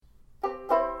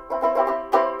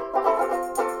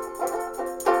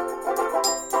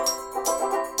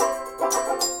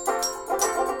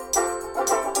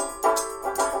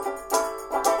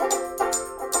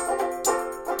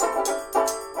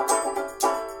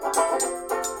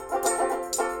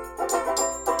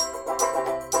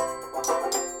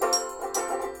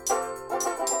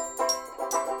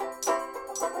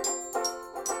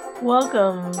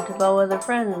Welcome to Bellwether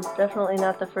Friends. Definitely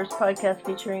not the first podcast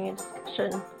featuring a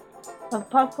discussion of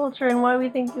pop culture and why we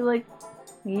think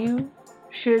you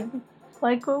should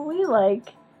like what we like.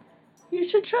 You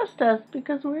should trust us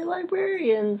because we're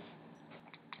librarians.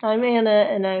 I'm Anna,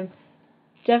 and I'm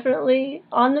definitely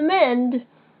on the mend.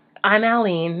 I'm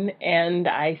Aline, and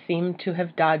I seem to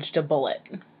have dodged a bullet.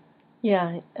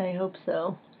 Yeah, I hope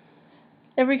so.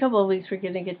 Every couple of weeks we're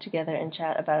going to get together and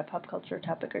chat about a pop culture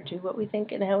topic or two, what we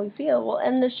think and how we feel. We'll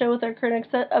end the show with our current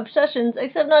obsessions,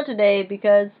 except not today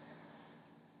because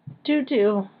due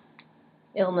to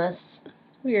illness,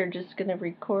 we are just going to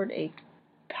record a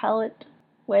palate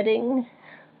wedding.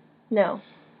 No.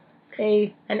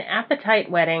 An appetite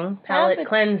wedding, palate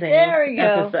cleansing there we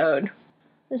go. episode.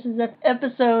 This is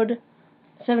episode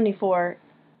 74,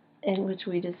 in which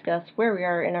we discuss where we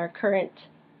are in our current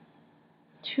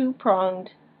two-pronged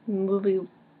movie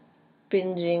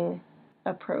binging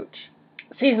approach.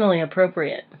 Seasonally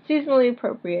appropriate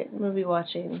movie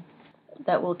watching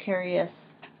that will carry us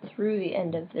through the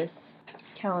end of this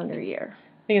calendar year.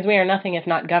 Because we are nothing if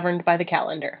not governed by the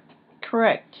calendar.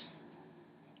 Correct.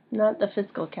 Not the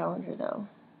fiscal calendar, though.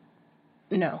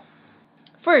 No.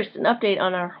 First, an update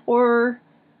on our horror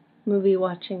movie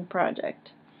watching project,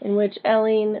 in which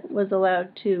Eileen was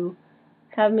allowed to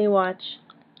have me watch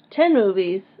 10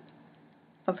 movies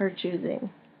of her choosing.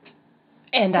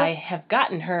 And I have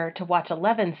gotten her to watch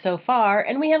 11 so far,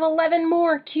 and we have 11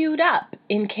 more queued up,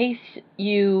 in case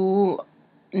you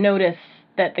notice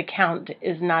that the count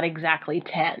is not exactly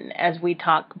 10, as we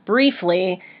talk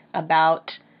briefly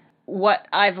about what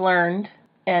I've learned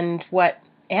and what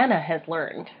Anna has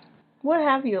learned. What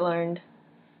have you learned?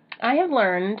 I have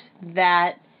learned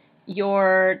that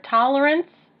your tolerance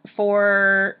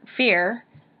for fear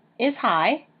is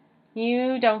high.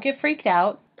 You don't get freaked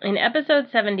out. In episode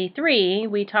 73,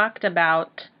 we talked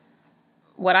about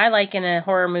what I like in a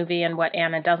horror movie and what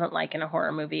Anna doesn't like in a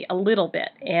horror movie a little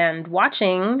bit. And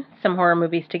watching some horror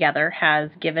movies together has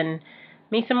given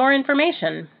me some more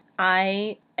information.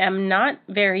 I am not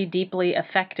very deeply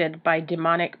affected by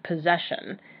demonic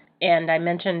possession. And I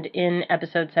mentioned in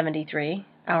episode 73,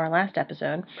 our last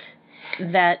episode,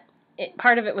 that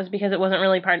part of it was because it wasn't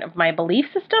really part of my belief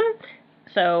system.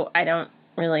 So I don't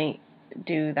really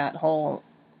do that whole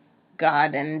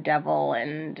God and devil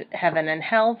and heaven and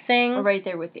hell thing. I'm right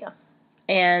there with you.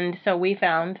 And so we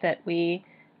found that we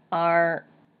are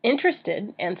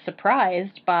interested and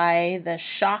surprised by the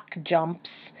shock jumps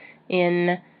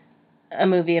in a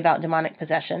movie about demonic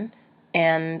possession.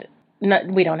 And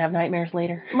we don't have nightmares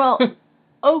later. Well,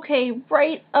 okay,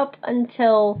 right up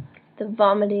until the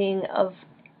vomiting of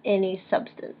any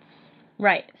substance.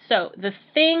 Right. So the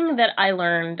thing that I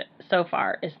learned so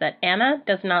far is that Anna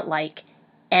does not like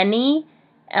any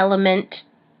element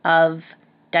of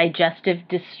digestive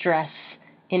distress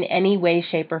in any way,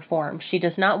 shape, or form. She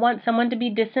does not want someone to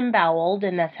be disemboweled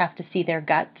and thus have to see their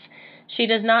guts. She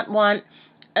does not want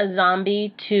a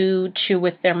zombie to chew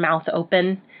with their mouth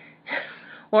open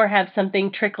or have something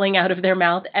trickling out of their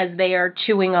mouth as they are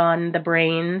chewing on the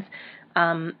brains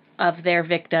of their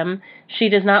victim. She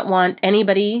does not want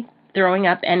anybody throwing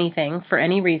up anything for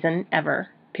any reason ever.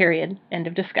 Period. End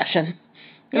of discussion.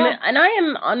 Yeah. And I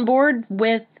am on board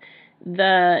with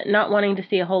the not wanting to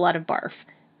see a whole lot of barf.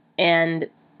 And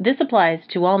this applies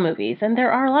to all movies. And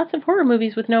there are lots of horror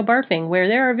movies with no barfing, where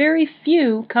there are very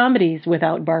few comedies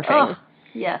without barfing. Oh,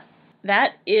 yes.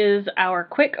 That is our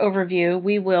quick overview.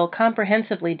 We will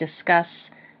comprehensively discuss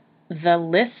the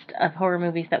list of horror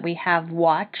movies that we have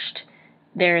watched.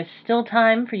 There is still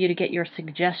time for you to get your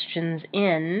suggestions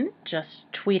in.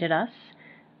 Just tweet at us,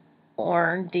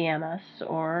 or DM us,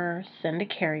 or send a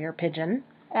carrier pigeon.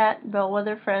 At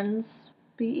Bellwether Friends,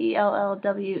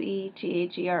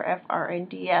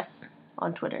 BELLWETHERFRNDS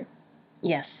on Twitter.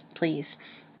 Yes, please.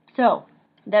 So,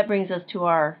 that brings us to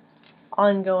our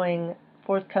ongoing,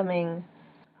 forthcoming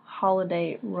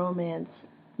holiday romance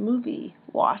movie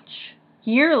watch.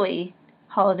 Yearly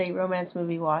holiday romance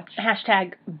movie watch.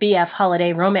 Hashtag BF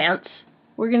Holiday Romance.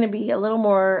 We're going to be a little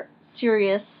more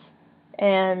serious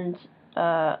and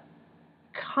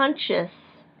conscious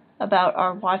about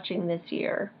our watching this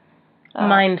year.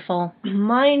 Mindful,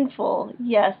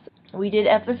 yes. We did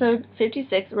episode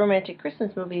 56, Romantic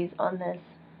Christmas Movies, on this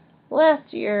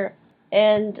last year,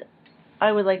 and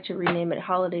I would like to rename it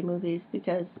Holiday Movies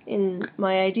because in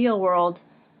my ideal world,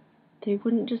 they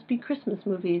wouldn't just be Christmas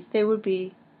movies. They would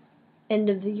be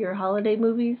end-of-the-year holiday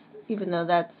movies, even though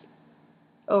that's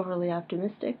overly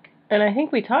optimistic. And I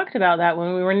think we talked about that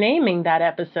when we were naming that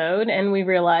episode, and we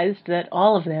realized that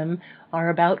all of them are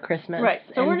about Christmas. Right.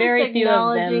 So and we're very just few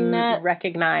of them that.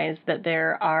 recognize that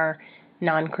there are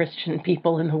non-Christian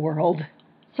people in the world.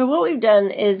 So what we've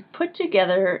done is put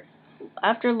together,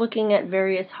 after looking at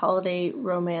various holiday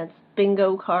romance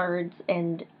bingo cards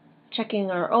and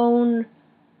checking our own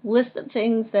list of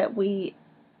things that we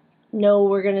know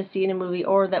we're going to see in a movie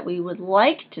or that we would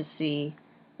like to see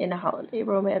in a holiday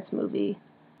romance movie,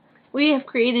 we have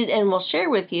created and will share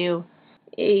with you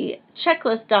a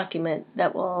checklist document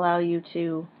that will allow you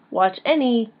to watch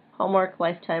any Hallmark,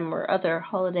 Lifetime, or other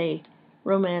holiday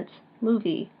romance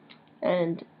movie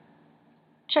and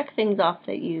check things off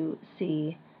that you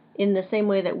see in the same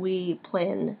way that we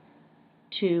plan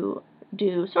to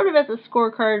do, sort of as a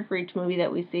scorecard for each movie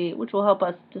that we see, which will help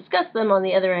us discuss them on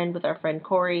the other end with our friend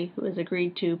Corey, who has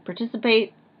agreed to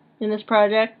participate in this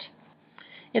project.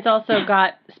 It's also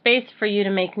got space for you to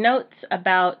make notes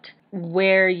about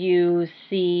where you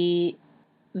see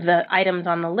the items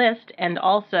on the list, and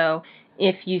also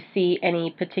if you see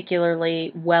any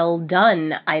particularly well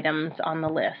done items on the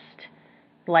list,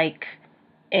 like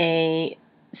a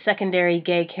secondary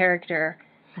gay character.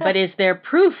 But is there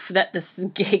proof that the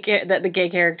gay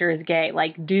character is gay?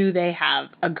 Like, do they have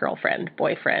a girlfriend,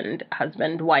 boyfriend,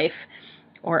 husband, wife,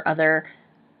 or other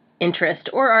interest?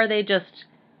 Or are they just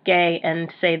gay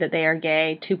and say that they are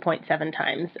gay 2.7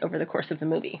 times over the course of the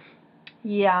movie?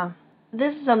 Yeah.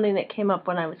 This is something that came up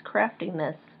when I was crafting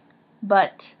this.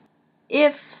 But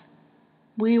if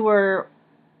we were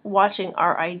watching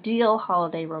our ideal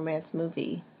holiday romance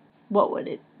movie, what would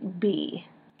it be?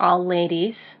 All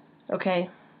ladies. Okay.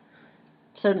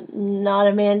 So not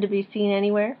a man to be seen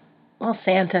anywhere? Well,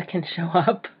 Santa can show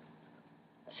up.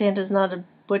 Santa's not a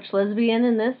butch lesbian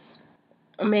in this?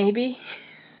 Maybe.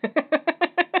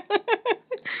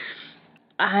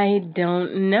 I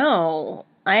don't know.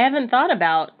 I haven't thought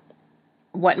about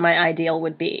what my ideal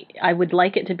would be. I would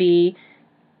like it to be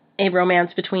a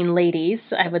romance between ladies.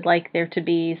 I would like there to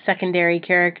be secondary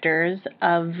characters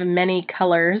of many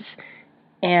colors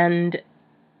and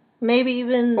maybe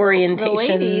even orientations. The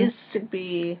ladies could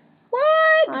be...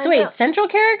 What? So wait, central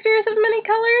characters of many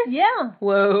colors? Yeah.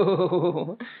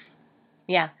 Whoa.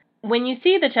 Yeah. When you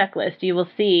see the checklist, you will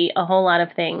see a whole lot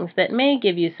of things that may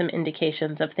give you some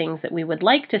indications of things that we would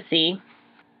like to see.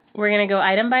 We're going to go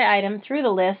item by item through the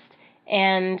list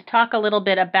and talk a little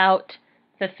bit about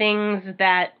the things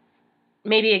that,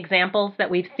 maybe examples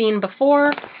that we've seen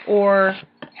before, or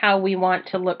how we want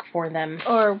to look for them.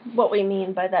 Or what we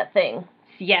mean by that thing.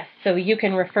 Yes, so you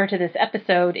can refer to this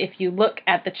episode if you look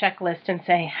at the checklist and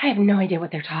say, I have no idea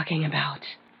what they're talking about.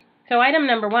 So item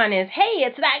number 1 is, hey,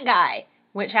 it's that guy,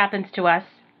 which happens to us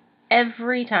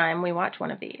every time we watch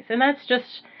one of these. And that's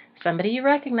just somebody you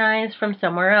recognize from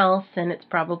somewhere else, and it's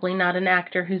probably not an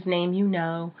actor whose name you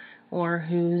know or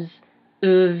whose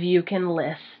oeuvre you can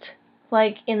list.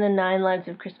 Like in the 9 Lives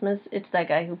of Christmas, it's that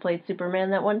guy who played Superman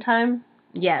that one time?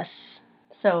 Yes.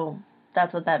 So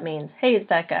that's what that means. Hey, it's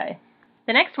that guy.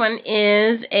 The next one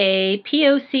is a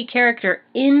POC character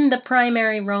in the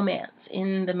primary romance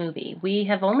in the movie. We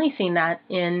have only seen that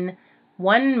in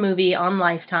one movie on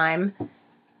Lifetime,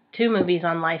 2 movies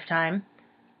on Lifetime,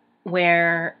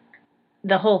 where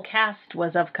the whole cast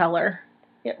was of color.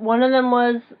 Yeah, one of them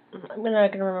was, I'm not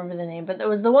going to remember the name, but it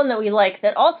was the one that we liked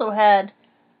that also had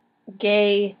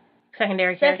gay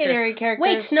secondary characters.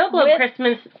 Wait, Snow Globe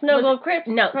Christmas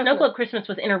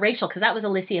was interracial because that was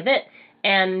Alicia Witt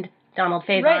and Donald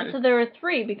Faison. Right, so there were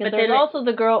 3 because there's also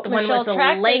the girl, Michelle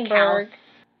Trachtenberg.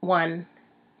 One.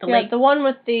 The one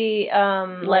with the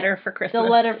letter for Christmas. The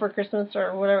letter for Christmas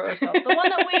or whatever it was called. The one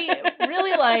that we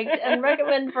really liked and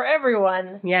recommend for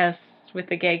everyone. Yes, with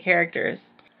the gay characters.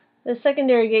 The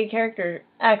secondary gay character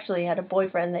actually had a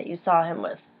boyfriend that you saw him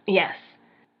with. Yes.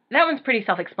 That one's pretty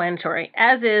self-explanatory,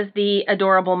 as is the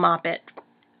adorable Moppet.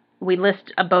 We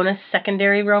list a bonus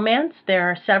secondary romance. There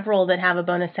are several that have a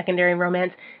bonus secondary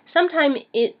romance. Sometimes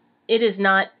it is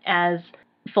not as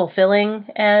fulfilling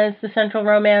as the central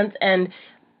romance, and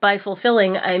by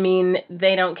fulfilling, I mean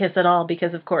they don't kiss at all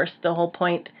because, of course, the whole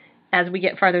point as we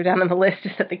get farther down on the list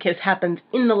is that the kiss happens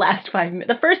in the last 5 minutes.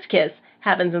 The first kiss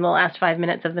happens in the last 5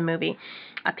 minutes of the movie.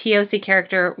 A POC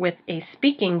character with a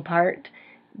speaking part.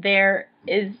 There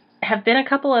have been a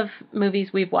couple of movies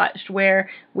we've watched where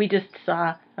we just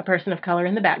saw a person of color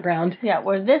in the background. Yeah,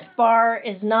 where this bar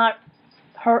is not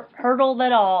hurdled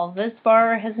at all. This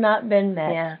bar has not been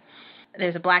met. Yeah.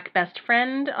 There's a black best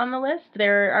friend on the list.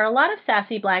 There are a lot of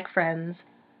sassy black friends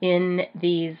in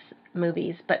these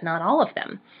movies, but not all of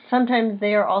them. Sometimes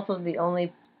they are also the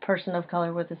only person of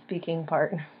color with a speaking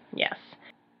part. Yes.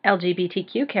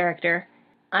 LGBTQ character.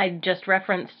 I just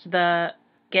referenced the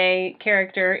gay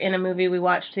character in a movie we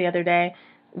watched the other day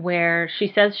where she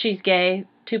says she's gay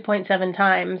 2.7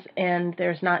 times, and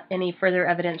there's not any further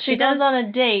evidence. She goes on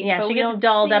a date. Yeah, but she we gets don't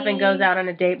dolled up see- and goes out on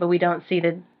a date, but we don't see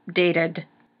the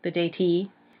datee.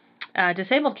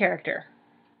 Disabled character.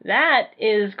 That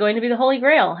is going to be the Holy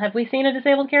Grail. Have we seen a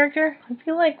disabled character? I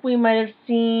feel like we might have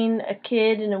seen a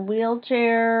kid in a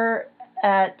wheelchair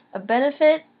at a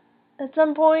benefit at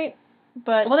some point,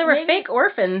 but Well, there were fake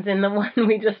orphans in the one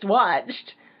we just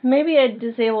watched. Maybe a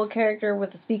disabled character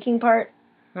with a speaking part.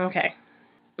 Okay.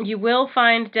 You will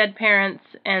find dead parents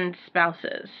and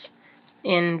spouses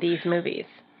in these movies.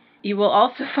 You will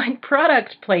also find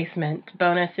product placement.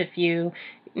 Bonus if you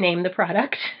name the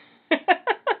product.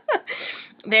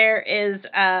 There is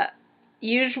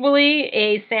usually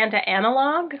a Santa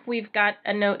analog. We've got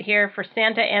a note here for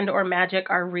Santa and or magic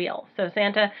are real. So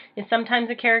Santa is sometimes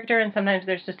a character, and sometimes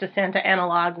there's just a Santa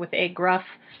analog with a gruff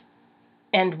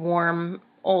and warm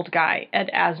old guy. Ed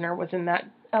Asner was in that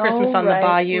Christmas on the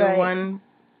Bayou one,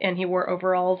 and he wore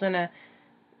overalls and a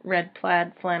red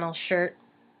plaid flannel shirt.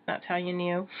 That's how you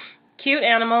knew. Cute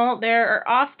animal. There's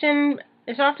often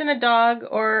a dog,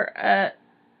 or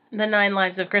the 9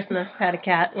 Lives of Christmas had a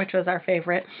cat, which was our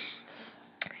favorite.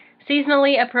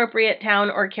 Seasonally appropriate town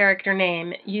or character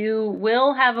name. You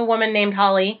will have a woman named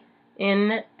Holly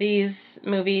in these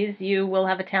movies. You will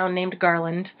have a town named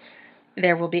Garland.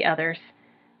 There will be others.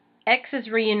 Exes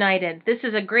reunited. This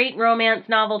is a great romance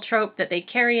novel trope that they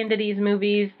carry into these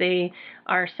movies. They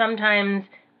are sometimes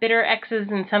bitter exes,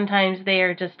 and sometimes they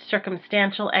are just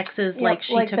circumstantial exes, like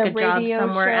she took a job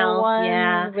somewhere else.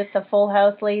 Yeah, with the Full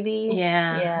House lady.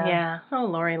 Yeah. Oh,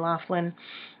 Lori Loughlin.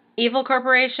 Evil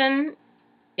Corporation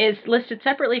is listed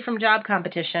separately from Job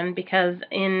Competition because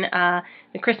in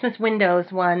the Christmas Windows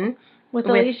one with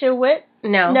Alicia Witt.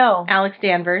 No. Alex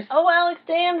Danvers. Oh, Alex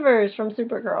Danvers from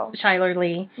Supergirl. Chyler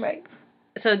Lee. Right.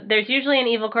 So there's usually an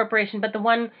evil corporation, but the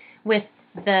one with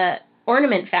the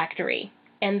ornament factory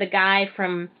and the guy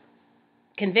from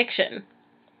Conviction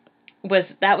was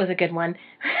a good one.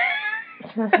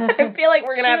 I feel like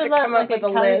we're going to have to come up with a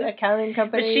list. Accounting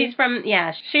company. But she's from,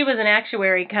 she was an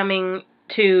actuary coming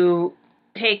to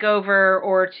take over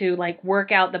or to like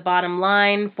work out the bottom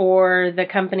line for the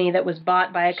company that was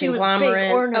bought by a conglomerate.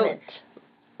 Big ornament.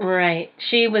 Oh, right.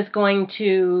 She was going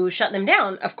to shut them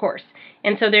down, of course.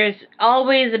 And so there's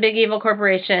always a big evil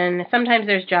corporation. Sometimes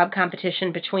there's job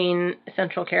competition between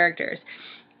central characters.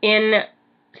 In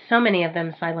so many of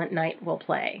them, Silent Night will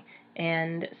play.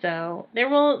 And so there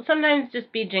will sometimes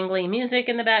just be jingly music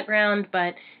in the background,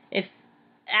 but if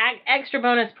extra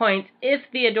bonus points if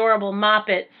the adorable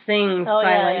Moppet sings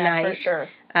Silent Night. For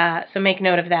sure. So make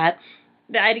note of that.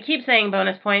 I keep saying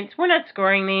bonus points. We're not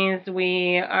scoring these.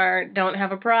 We don't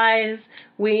have a prize.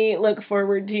 We look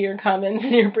forward to your comments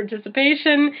and your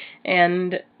participation,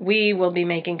 and we will be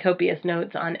making copious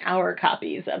notes on our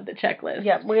copies of the checklist.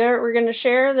 Yeah, we're going to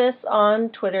share this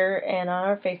on Twitter and on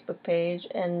our Facebook page,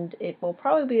 and it will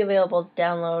probably be available to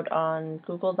download on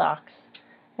Google Docs.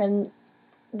 And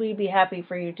we'd be happy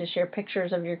for you to share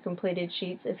pictures of your completed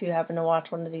sheets if you happen to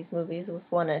watch one of these movies with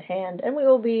one at hand, and we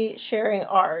will be sharing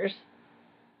ours.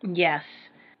 Yes.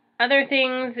 Other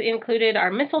things included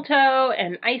are mistletoe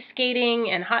and ice skating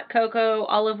and hot cocoa,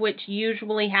 all of which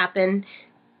usually happen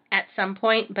at some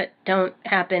point, but don't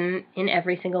happen in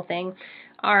every single thing.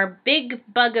 Our big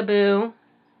bugaboo,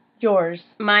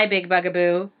 my big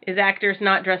bugaboo, is actors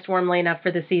not dressed warmly enough for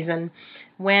the season.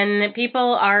 When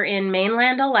people are in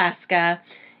mainland Alaska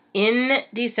in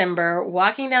December,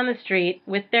 walking down the street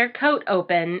with their coat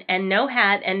open and no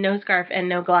hat and no scarf and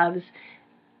no gloves,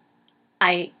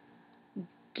 I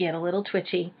get a little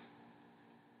twitchy.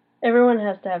 Everyone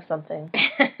has to have something.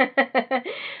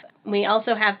 We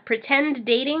also have pretend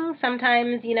dating.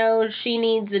 Sometimes, she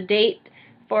needs a date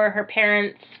for her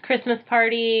parents' Christmas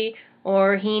party,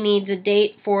 or he needs a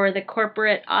date for the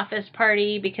corporate office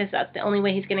party because that's the only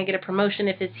way he's going to get a promotion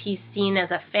if he's seen as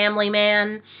a family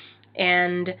man.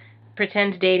 And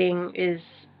pretend dating is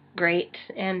great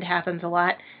and happens a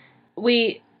lot.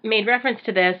 We made reference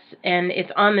to this, and it's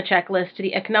on the checklist,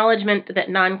 the acknowledgement that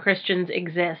non-Christians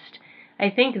exist. I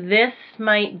think this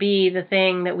might be the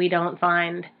thing that we don't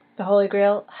find. The Holy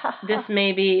Grail? This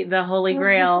may be the Holy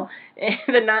Grail.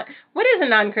 What is a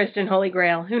non-Christian Holy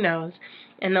Grail? Who knows?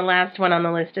 And the last one on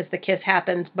the list is the kiss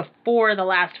happens before the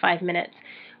last 5 minutes.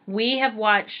 We have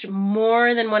watched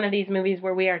more than one of these movies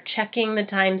where we are checking the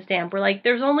timestamp. We're like,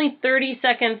 there's only 30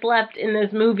 seconds left in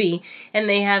this movie, and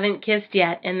they haven't kissed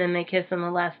yet, and then they kiss in the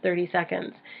last 30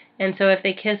 seconds. And so if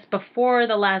they kiss before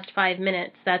the last 5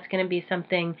 minutes, that's going to be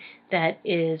something that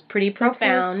is pretty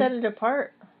profound. It's going to set it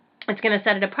apart. It's going to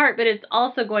set it apart, but it's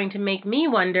also going to make me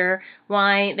wonder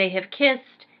why they have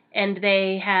kissed and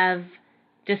they have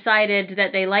decided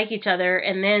that they like each other,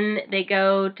 and then they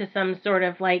go to some sort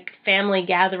of like family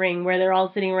gathering where they're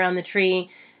all sitting around the tree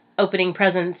opening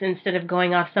presents instead of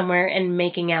going off somewhere and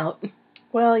making out.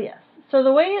 Well, yes. So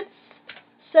the way it's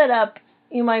set up,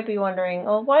 you might be wondering,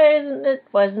 well, why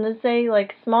doesn't it say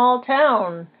like small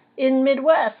town in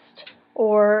Midwest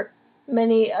or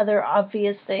many other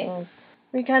obvious things?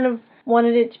 We kind of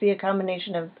wanted it to be a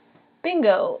combination of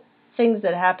bingo, things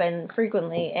that happen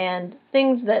frequently, and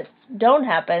things that don't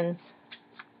happen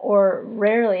or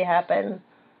rarely happen.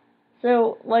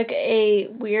 So, like a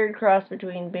weird cross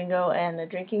between bingo and a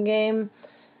drinking game.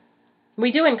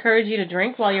 We do encourage you to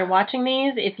drink while you're watching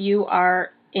these if you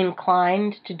are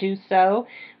inclined to do so.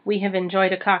 We have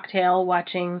enjoyed a cocktail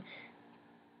watching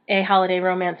a holiday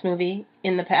romance movie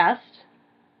in the past.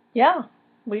 Yeah,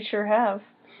 we sure have.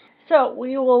 So,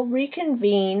 we will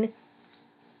reconvene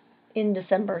in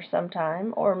December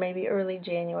sometime, or maybe early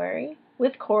January,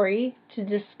 with Corey to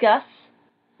discuss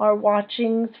our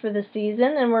watchings for the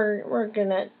season, and we're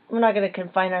not gonna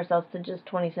confine ourselves to just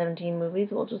 2017 movies.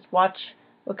 We'll just watch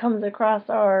what comes across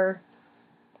our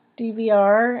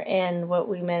DVR and what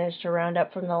we managed to round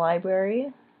up from the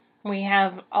library. We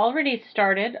have already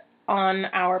started on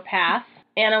our path.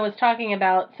 Anna was talking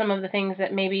about some of the things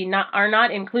that maybe are not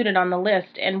included on the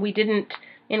list, and we didn't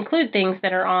include things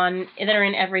that are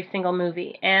in every single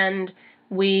movie, and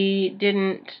we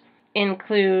didn't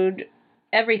include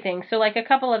everything. So like a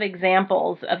couple of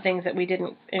examples of things that we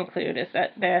didn't include is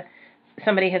that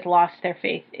somebody has lost their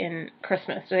faith in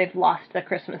Christmas, so they've lost the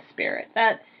Christmas spirit.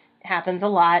 That happens a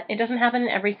lot. It doesn't happen in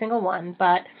every single one,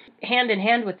 but hand in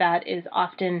hand with that is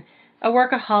often a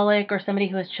workaholic or somebody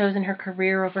who has chosen her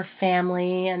career over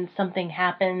family, and something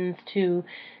happens to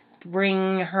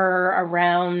bring her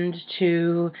around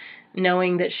to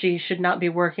knowing that she should not be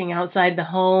working outside the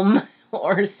home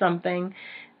or something.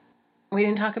 We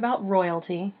didn't talk about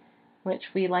royalty, which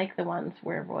we like the ones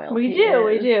where royalty We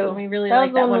do. We really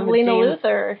like that one with Lena James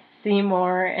Luthor.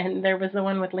 Seymour, and there was the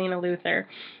one with Lena Luthor.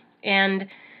 And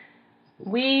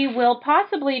we will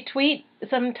possibly tweet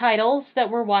some titles that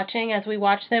we're watching as we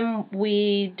watch them.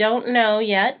 We don't know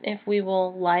yet if we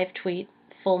will live tweet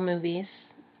full movies.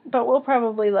 But we'll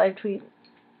probably live tweet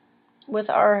with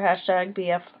our hashtag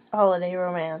BF Holiday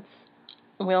Romance.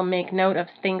 We'll make note of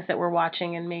things that we're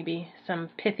watching and maybe some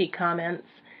pithy comments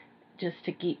just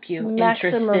to keep you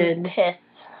Maximum interested.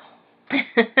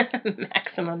 pith.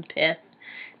 Maximum pith.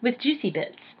 With juicy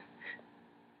bits.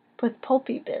 With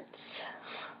pulpy bits.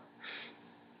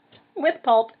 With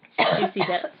pulp, juicy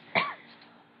bits.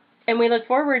 And we look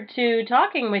forward to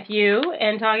talking with you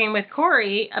and talking with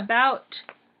Corey about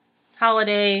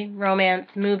holiday romance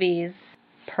movies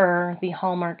per the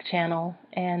Hallmark Channel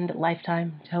and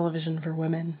Lifetime Television for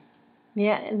Women.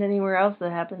 Yeah, and anywhere else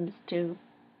that happens to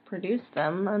produce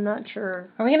them. I'm not sure.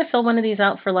 Are we going to fill one of these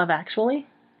out for Love Actually?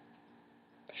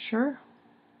 Sure.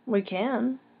 We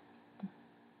can.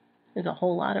 There's a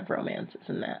whole lot of romances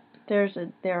in that. There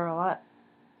are a lot.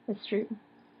 It's true.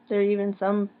 There are even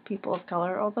some people of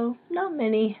color, although not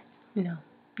many. No,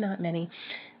 not many.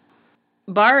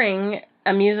 Barring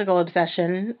a musical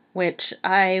obsession, which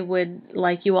I would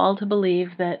like you all to believe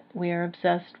that we are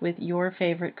obsessed with your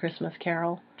favorite Christmas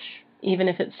carol, even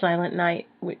if it's Silent Night,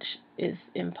 which is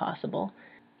impossible.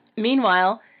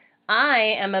 Meanwhile,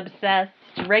 I am obsessed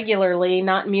regularly,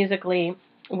 not musically,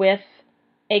 with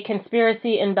A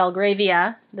Conspiracy in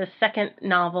Belgravia, the second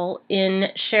novel in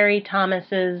Sherry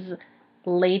Thomas's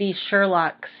Lady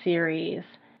Sherlock series.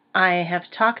 I have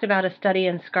talked about A Study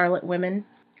in Scarlet Women.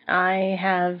 I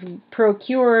have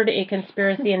procured A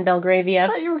Conspiracy in Belgravia. I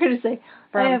thought you were going to say,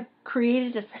 I have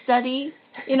created a study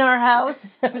in our house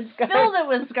and filled it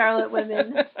with Scarlet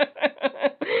Women.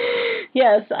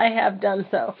 Yes, I have done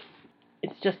so.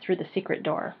 It's just through the secret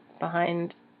door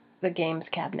behind the games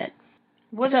cabinet.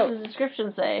 What does the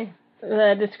description say?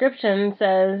 The description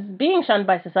says, being shunned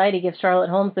by society gives Charlotte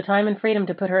Holmes the time and freedom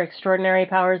to put her extraordinary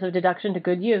powers of deduction to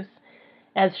good use.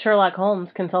 As Sherlock Holmes,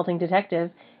 consulting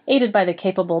detective, aided by the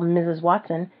capable Mrs.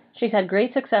 Watson, she's had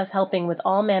great success helping with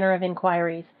all manner of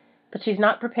inquiries, but she's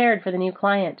not prepared for the new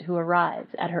client who arrives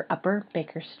at her Upper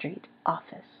Baker Street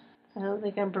office. I don't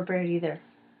think I'm prepared either.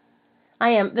 I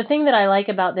am. The thing that I like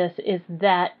about this is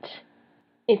that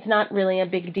it's not really a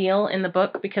big deal in the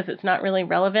book because it's not really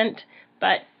relevant,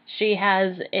 but she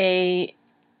has a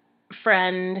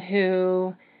friend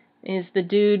who is the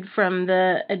dude from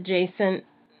the adjacent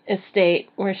estate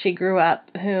where she grew up,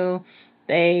 who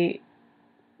they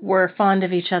were fond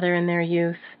of each other in their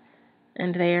youth,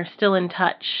 and they are still in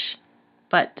touch,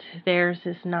 but theirs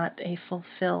is not a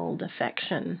fulfilled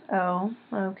affection. Oh,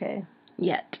 okay.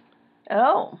 Yet.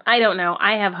 Oh. I don't know.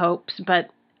 I have hopes, but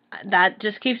that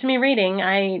just keeps me reading.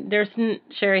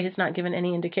 Sherry has not given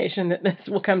any indication that this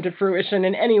will come to fruition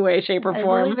in any way, shape, or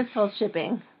form. I believe it's called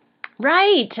shipping.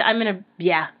 Right.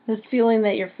 This feeling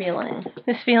that you're feeling.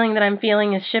 This feeling that I'm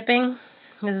feeling is shipping.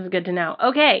 This is good to know.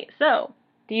 Okay, so,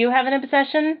 do you have an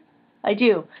obsession? I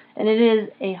do, and it is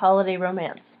a holiday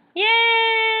romance.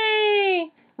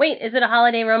 Yay! Wait, is it a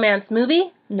holiday romance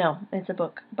movie? No, it's a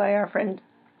book by our friend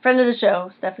of the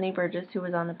show, Stephanie Burgess, who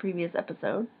was on the previous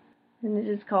episode. And it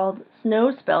is called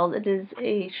Snow Spelled. It is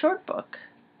a short book,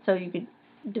 so you could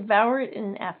devour it in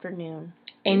an afternoon.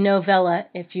 A novella,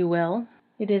 if you will.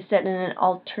 It is set in an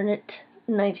alternate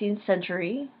 19th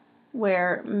century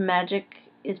where magic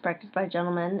is practiced by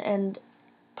gentlemen and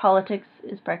politics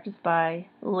is practiced by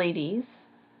ladies.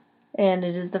 And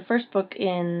it is the first book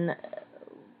in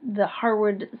the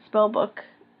Harwood Spellbook.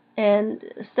 And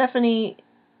Stephanie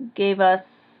gave us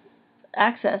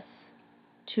access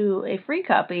to a free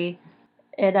copy,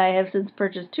 and I have since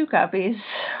purchased 2 copies.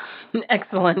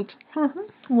 Excellent.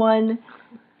 One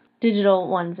digital,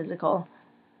 one physical,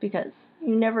 because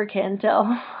you never can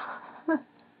tell.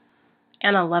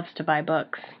 Anna loves to buy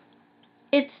books.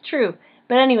 It's true.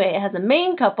 But anyway, it has a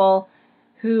main couple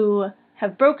who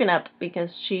have broken up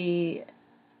because she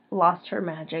lost her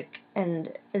magic and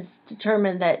is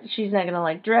determined that she's not going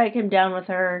to drag him down with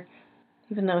her,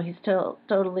 even though he's still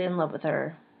totally in love with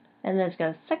her. And then it's got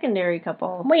a secondary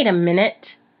couple. Wait a minute.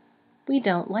 We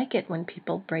don't like it when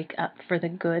people break up for the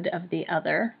good of the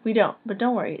other. We don't, but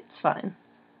don't worry, it's fine.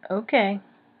 Okay.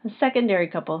 A secondary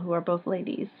couple who are both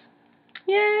ladies.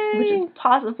 Yay! Which is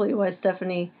possibly why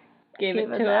Stephanie gave it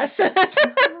to us.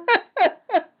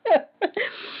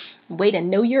 Way to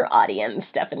know your audience,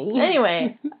 Stephanie.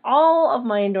 Anyway, all of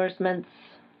my endorsements,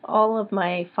 all of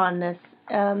my fondness,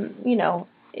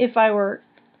 if I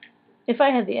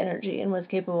had the energy and was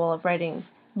capable of writing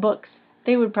books,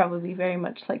 they would probably be very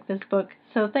much like this book.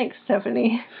 So thanks,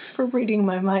 Stephanie, for reading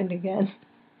my mind again.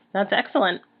 That's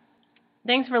excellent.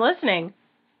 Thanks for listening.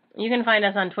 You can find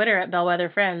us on Twitter at Bellwether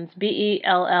Friends,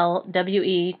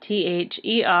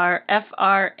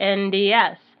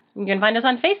 BELLWETHERFRNDS. You can find us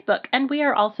on Facebook, and we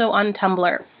are also on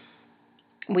Tumblr.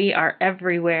 We are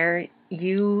everywhere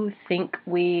you think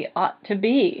we ought to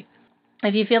be.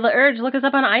 If you feel the urge, look us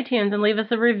up on iTunes and leave us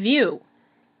a review.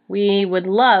 We would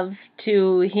love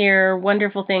to hear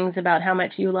wonderful things about how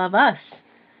much you love us,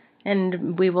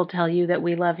 and we will tell you that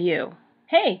we love you.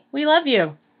 Hey, we love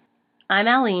you. I'm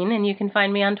Aline, and you can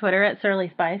find me on Twitter at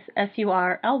SurlySpice,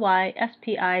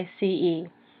 SurlySpice.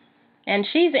 And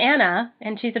she's Anna,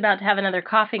 and she's about to have another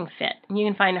coughing fit. And you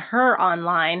can find her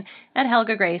online at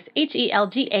Helga Grace,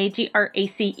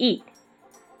 HELGAGRACE.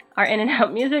 Our in and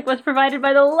out music was provided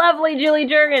by the lovely Julie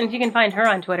Jurgens. You can find her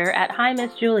on Twitter at Hi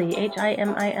Miss Julie,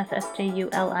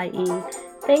 HIMISSJULIE.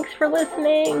 Thanks for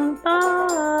listening.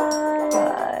 Bye.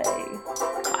 Bye.